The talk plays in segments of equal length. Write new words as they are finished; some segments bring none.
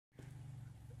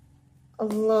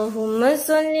اللهم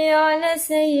صل على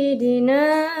سيدنا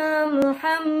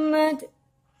محمد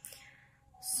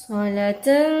صلاة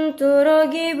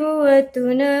ترغب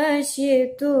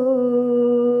وتناشط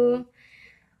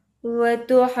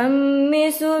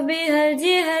وتحمس بها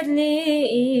الجهاد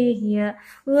لإحياء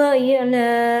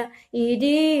وإعلاء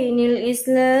دين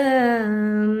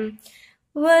الإسلام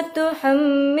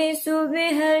وتحمس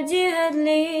بها الجهاد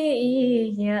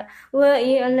لإحياء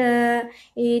وإعلاء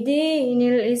دين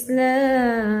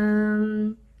الإسلام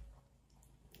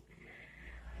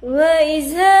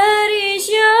وإظهار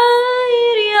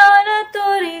شعائر على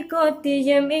طريقة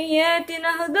جمعية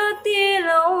نهضة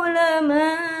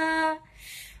العلماء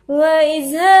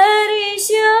وإظهار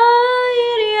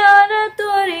شعائر على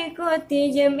طريقة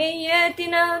جمعية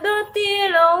نهضة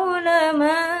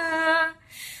العلماء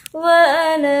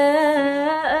وعلى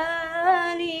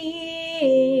آله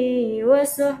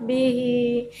وصحبه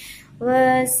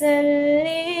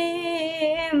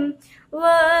وسلم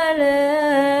وعلى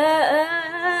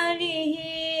آله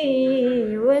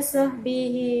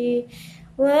وصحبه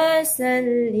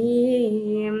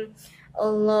وسلم.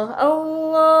 الله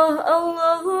الله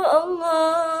الله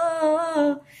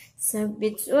الله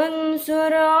ثبت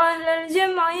وانصر أهل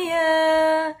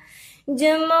الجمعية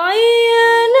جمعية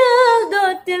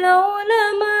نهضة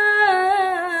العلماء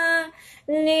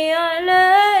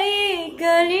لإعلاء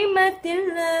كلمة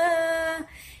الله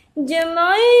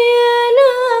جمعية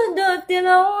نهضة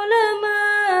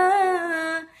العلماء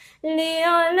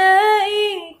لإعلاء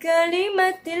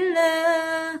كلمة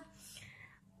الله.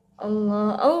 الله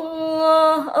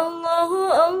الله الله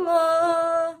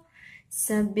الله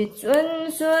ثبت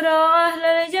وانصر أهل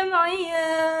الجمعية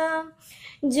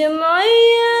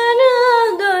جمعية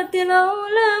نهضة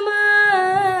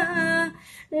العلماء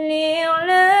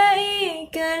لإعلاء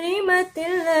كلمة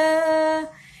الله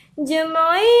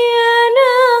جمعية